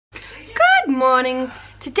morning.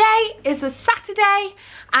 Today is a Saturday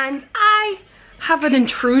and I have an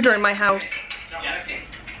intruder in my house.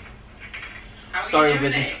 Sorry, I'm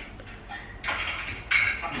busy.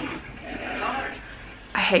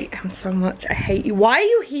 I hate him so much. I hate you. Why are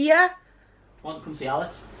you here? Want to come see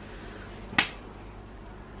Alex?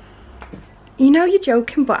 You know you're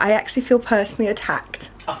joking, but I actually feel personally attacked.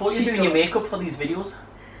 I thought you were doing your makeup for these videos.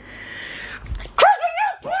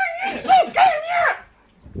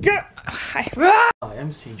 Hi, I'm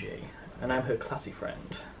CJ, and I'm her classy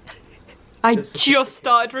friend. I just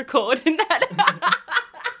started recording that.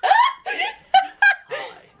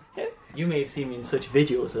 Hi. You may have seen me in such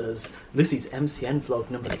videos as Lucy's MCN vlog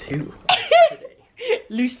number 2 on Saturday.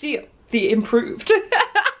 Lucille, the improved.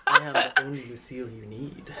 I am the only Lucille you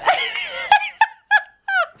need.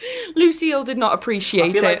 Lucille did not appreciate it.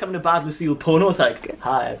 I feel like I'm in a bad Lucille porno. It's like,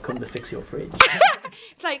 hi, I've come to fix your fridge.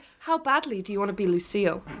 It's like, how badly do you want to be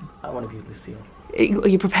Lucille? I want to be Lucille. Are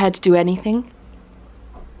you prepared to do anything?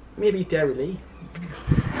 Maybe Derry Lee.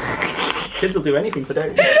 Kids will do anything for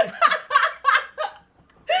Derry Lee.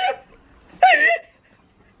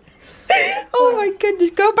 Oh my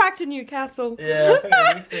goodness, go back to Newcastle. Yeah, I think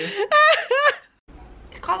I need to.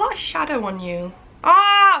 It's got a lot of shadow on you.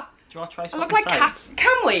 Ah! Do you want to try I swapping look like sides?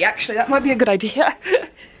 Can we? Actually, that might be a good idea.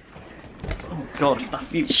 Oh god, that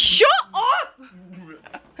view. Shut up!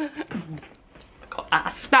 I got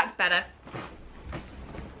ass. That's better.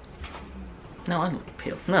 No, I look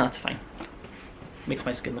pale. No, that's fine. Makes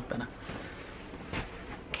my skin look better.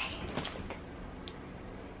 Okay.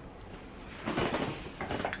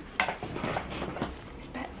 It's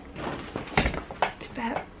better. It's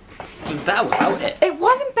better. It was better without it. It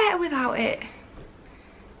wasn't better without it.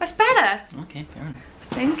 That's better. Okay, fair enough.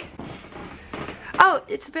 I think. Oh,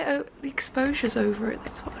 it's a bit. The exposure's over it.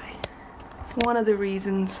 That's why. It's one of the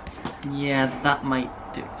reasons. Yeah, that might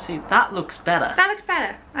do. See, that looks better. That looks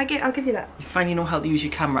better. I'll give you that. You finally know how to use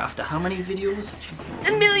your camera after how many videos?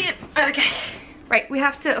 A million. Okay. Right, we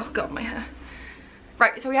have to. Oh god, my hair.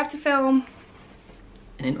 Right, so we have to film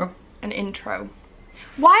An intro? an intro.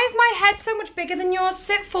 Why is my head so much bigger than yours?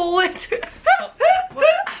 Sit forward.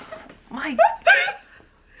 My.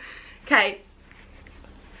 Okay.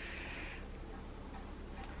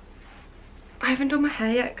 I haven't done my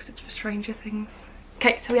hair yet because it's for Stranger Things.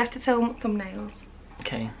 Okay, so we have to film thumbnails.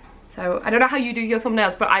 Okay. So I don't know how you do your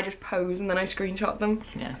thumbnails, but I just pose and then I screenshot them.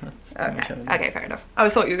 Yeah, that's Okay. Okay, fair enough. I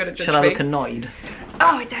thought you were gonna judge me. Should I look annoyed?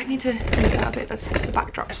 Oh, I don't need to move that a bit. That's the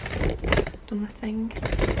backdrop's done the thing.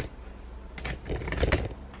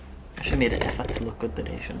 I should have made an effort to look good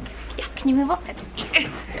today, shouldn't I? Yeah, can you move up it? Yeah.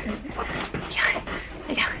 There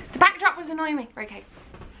you go. The backdrop was annoying me. Okay.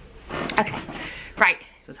 Okay. Right.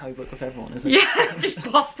 This is how you work with everyone, isn't it? Yeah, just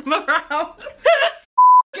boss them around.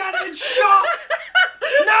 Get it shot!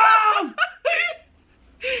 No!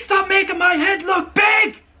 Stop making my head look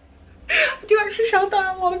big! I do actually shout that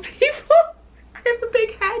at a lot of people. I have a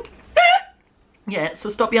big head. Yeah, so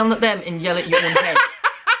stop yelling at them and yell at your own head.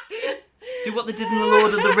 Do what they did in the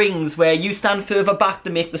Lord of the Rings, where you stand further back to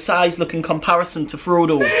make the size look in comparison to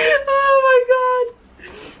Frodo. Oh my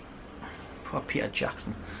god. Poor Peter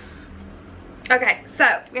Jackson. Okay,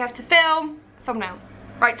 so we have to film a thumbnail.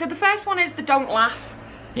 Right, so the first one is the don't laugh.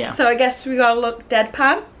 Yeah. So I guess we gotta look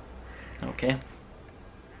deadpan. Okay.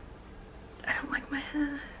 I don't like my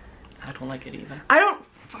hair. I don't like it either. I don't.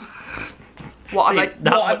 What See, am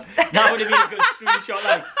I? that would have been a good screenshot.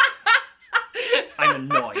 Like, I'm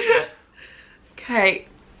annoyed. Okay.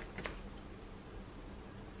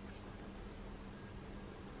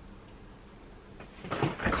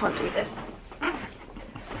 I can't do this.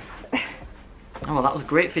 Oh, well, that was a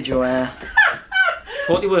great video.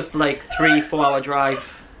 Totally worth like 3-4 hour drive.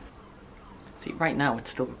 See, right now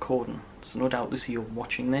it's still recording, so no doubt, Lucy, you're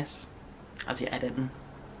watching this as you're editing.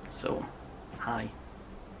 So, hi.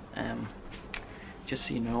 Just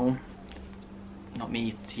so you know, not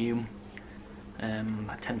me, it's you.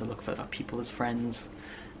 I tend to look for other people as friends,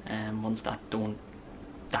 ones that don't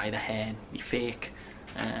dye their hair, be fake.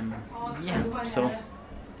 Yeah, so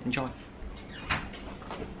enjoy.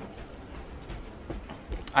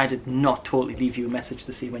 I did not totally leave you a message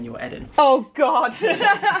to see when you were editing. Oh god.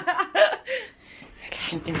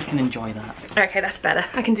 Okay. You can enjoy that. Okay, that's better.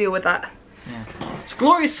 I can deal with that. Yeah. It's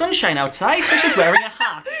glorious sunshine outside, so she's wearing a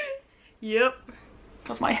hat. Yep.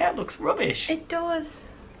 Because my hair looks rubbish. It does.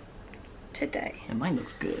 Today. And mine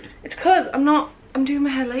looks good. It's because I'm doing my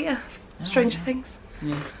hair later. Stranger Things.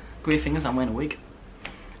 Yeah. Great thing is I'm wearing a wig.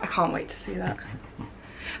 I can't wait to see that.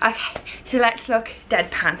 Okay, so let's look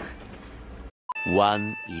deadpan.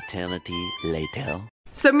 One eternity later.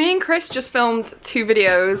 So me and Chris just filmed 2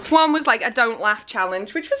 videos. One was like a don't laugh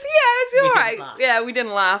challenge, which was, yeah, it was alright. Yeah, we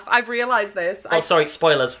didn't laugh. I've realised this. Oh, sorry,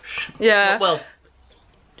 spoilers. Yeah. Well.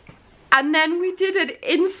 And then we did an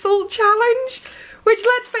insult challenge, which,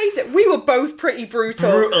 let's face it, we were both pretty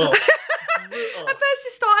brutal. Brutal. At first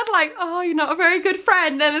it started like, oh, you're not a very good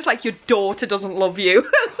friend. Then it's like, your daughter doesn't love you.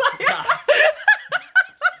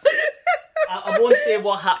 I won't say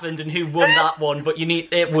what happened and who won that one, but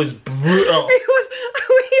it was brutal. It was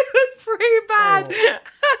pretty bad.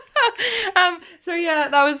 Oh. So yeah,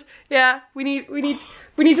 that was, yeah, we need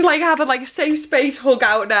to like have a safe space hug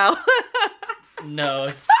out now.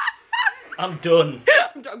 No. I'm done.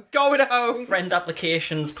 I'm going home. Friend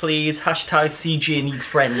applications, please. Hashtag CJ needs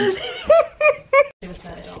friends.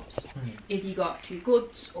 If you got 2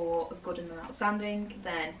 goods or a good and an outstanding,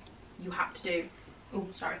 then you had to do. Oh,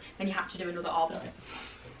 sorry. Then you had to do another obs.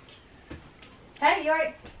 Hey, you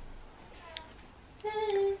alright?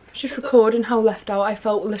 Just recording how left out I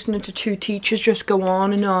felt listening to 2 teachers just go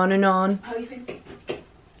on and on and on. How are you feeling?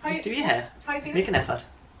 Just do your hair. How are you feeling? Make an effort.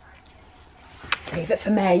 Save it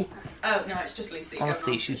for May. Oh, no, it's just Lucy.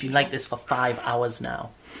 Honestly, she's been like this for 5 hours now.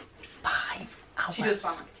 5 hours. She does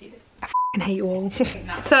sound like a TV. I f***ing hate you all.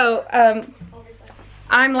 So,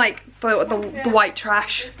 I'm like the white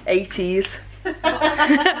trash 80s.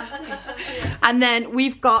 And then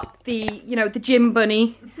we've got the, you know, the gym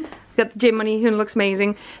bunny. We've got the gym bunny who looks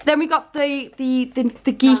amazing. Then we got the geek. The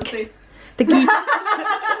geek.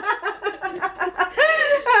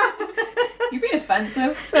 You're being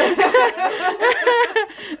offensive.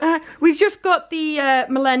 We've just got the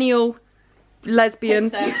millennial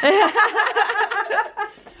lesbian.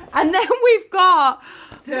 And then we've got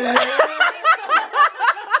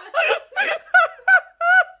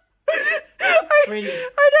Pretty.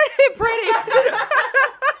 I don't hit pretty.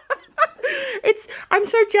 I'm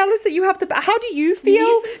so jealous that you have the. How do you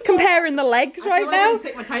feel comparing the legs right now? I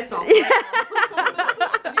take my tights off. Yeah.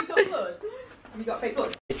 Have you got blood? Have you got fake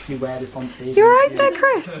blood? Literally wear this on stage. You're right there,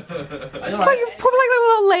 Chris. It's like you're probably like a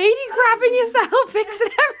little lady grabbing yourself,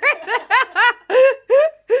 fixing everything.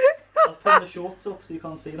 I was putting the shorts up so you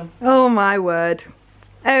can't see them. Oh my word.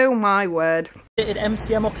 Oh my word. At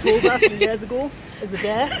MCM October a few years ago as a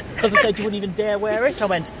dare, because I said you wouldn't even dare wear it. I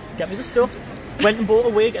went, get me the stuff, went and bought a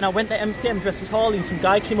wig, and I went to MCM dressed as Harley, and some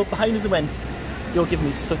guy came up behind us and went, you're giving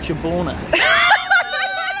me such a boner.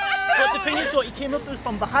 But the thing is though, he came up to us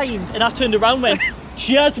from behind, and I turned around and went,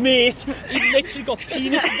 cheers mate. He literally got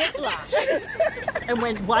penis whiplash and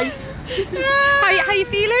went white. How you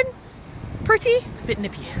feeling? Pretty? It's a bit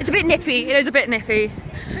nippy. It's a bit nippy. It is a bit nippy.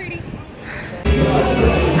 Pretty.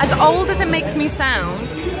 As old as it makes me sound,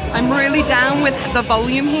 I'm really down with the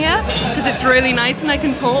volume here because it's really nice and I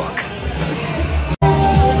can talk.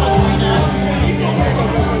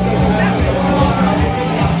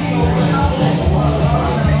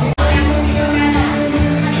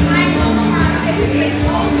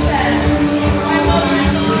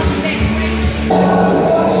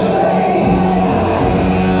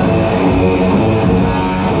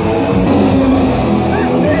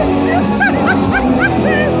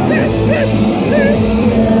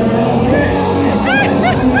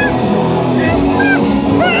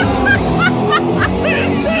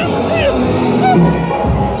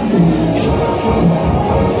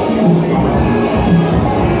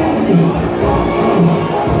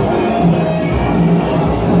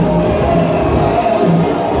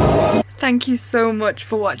 Thank you so much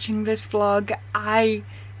for watching this vlog. I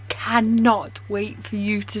cannot wait for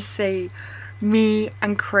you to see me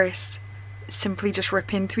and Chris simply just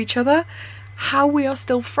rip into each other. How we are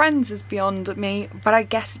still friends is beyond me, but I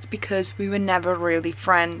guess it's because we were never really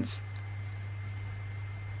friends.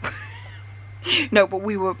 No, but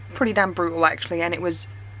we were pretty damn brutal actually, and it was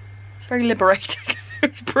very liberating.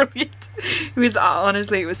 It was brilliant. It was,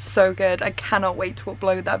 honestly, it was so good. I cannot wait to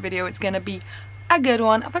upload that video. It's gonna be a good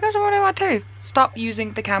one. I forgot what I want to. Stop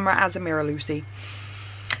using the camera as a mirror, Lucy.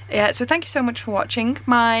 Yeah, so thank you so much for watching.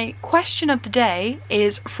 My question of the day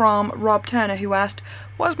is from Rob Turner, who asked,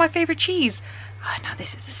 what is my favourite cheese? Oh, no,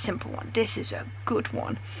 this is a simple one. This is a good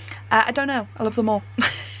one. I don't know. I love them all.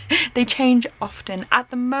 They change often. At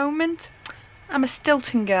the moment, I'm a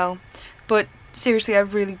Stilton girl. But seriously, I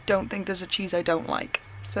really don't think there's a cheese I don't like.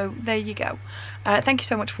 So there you go. Thank you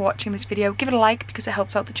so much for watching this video. Give it a like because it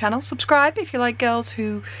helps out the channel. Subscribe if you like girls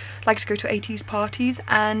who like to go to 80s parties,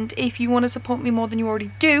 and if you want to support me more than you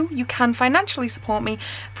already do, you can financially support me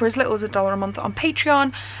for as little as $1 a month on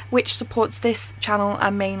Patreon, which supports this channel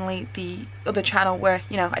and mainly the other channel where,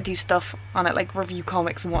 you know, I do stuff on it, like review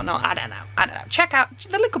comics and whatnot. I don't know. Check out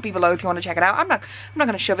the link will be below if you want to check it out. I'm not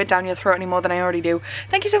going to shove it down your throat any more than I already do.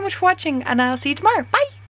 Thank you so much for watching, and I'll see you tomorrow. Bye.